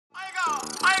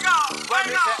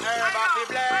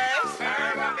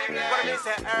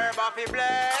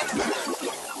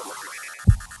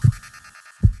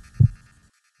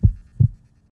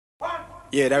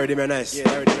Yeah, that already been nice. Yeah,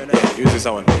 that already been nice. Use this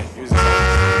one. Use this one.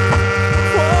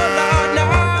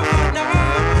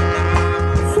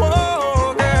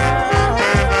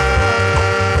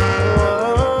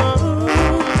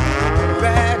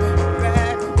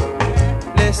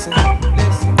 Listen,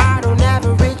 I don't have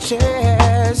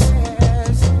riches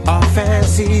or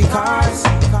fancy cars.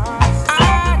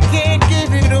 I can't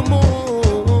give you the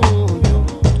moon,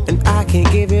 and I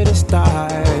can't give you the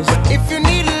stars. But if you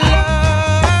need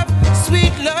love,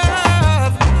 sweet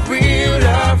love, real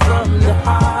love from the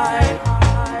heart,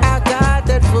 I got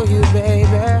that for you, baby.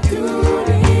 I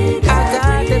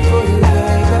got that for you,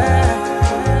 baby.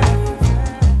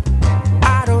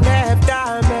 I don't have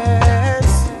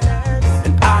diamonds,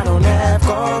 and I don't have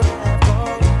gold.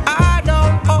 I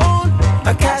don't own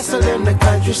a castle in the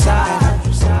countryside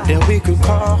that we could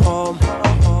call home.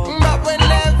 But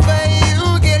whenever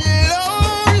you get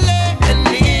lonely and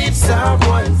need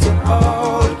someone to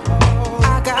hold,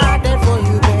 I got that for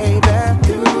you, baby.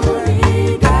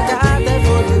 I got that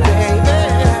for you, baby.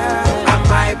 I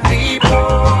might be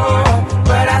poor,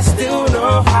 but I still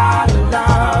know how to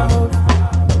love.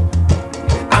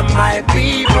 I might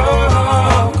be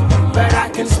broke, but I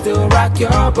can still rock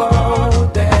your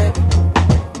boat, baby.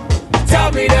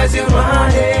 Tell me, does your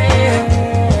money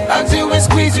hug you and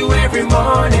squeeze you every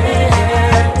morning?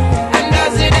 And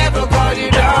does it ever call you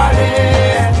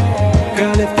darling?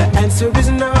 Girl, if the answer is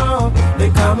no,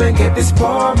 then come and get this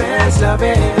poor man's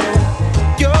loving.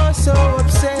 You're so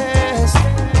obsessed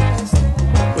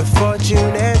with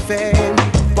fortune and fame.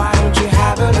 Why don't you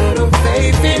have a little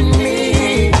faith in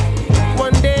me?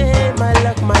 One day my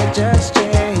luck might just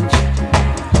change.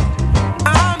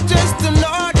 I'm just an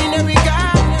ordinary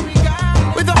guy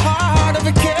with a heart of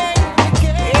a king,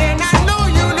 and I know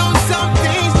you know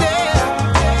something's there.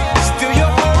 Still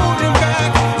you're holding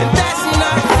back, and that's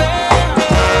not fair.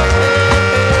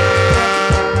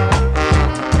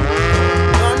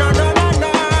 No, no, no, no,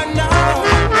 no, no.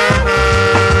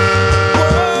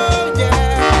 Whoa,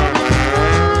 yeah.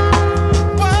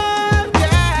 Whoa,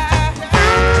 yeah.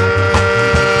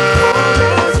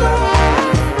 Woman's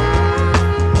love,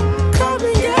 come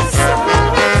and get some.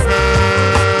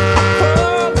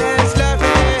 Woman's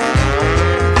loving.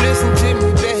 Listen to me,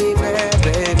 baby,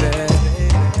 baby.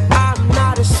 I'm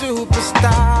not a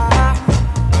superstar,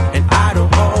 and I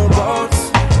don't own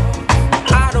boats.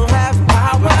 I don't have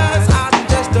powers. I'm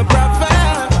just a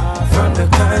brother from the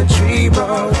country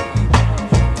road,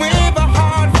 with a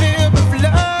heart filled with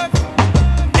love.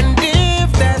 And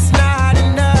if that's not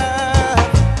enough,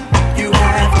 you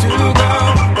have to go.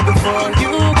 But before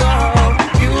you go,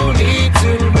 you need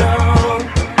to know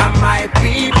I might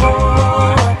be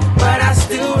poor, but I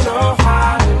still know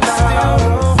how to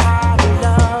love.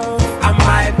 I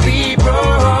might be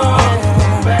broke,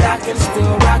 but I can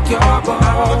still rock your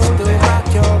boat.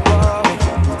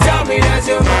 Tell me, does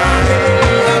your money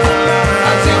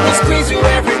until we squeeze you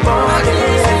every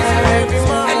morning?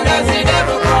 And does it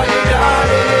ever call you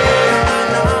darling?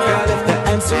 Girl, if the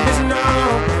answer is no,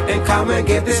 then come and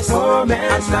get this poor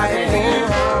man's life.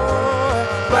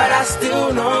 But I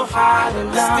still know how to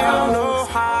love.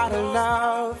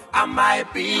 I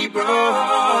might be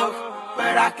broke,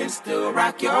 but I can still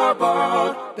rock your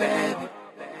boat, baby.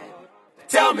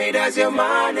 Tell me, does your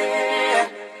money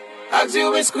hug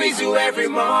you and squeeze you every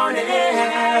morning?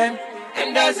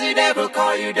 And does it ever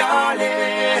call you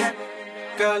darling?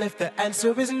 Girl, if the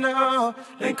answer is no,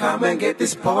 then come and get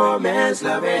this poor man's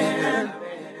loving.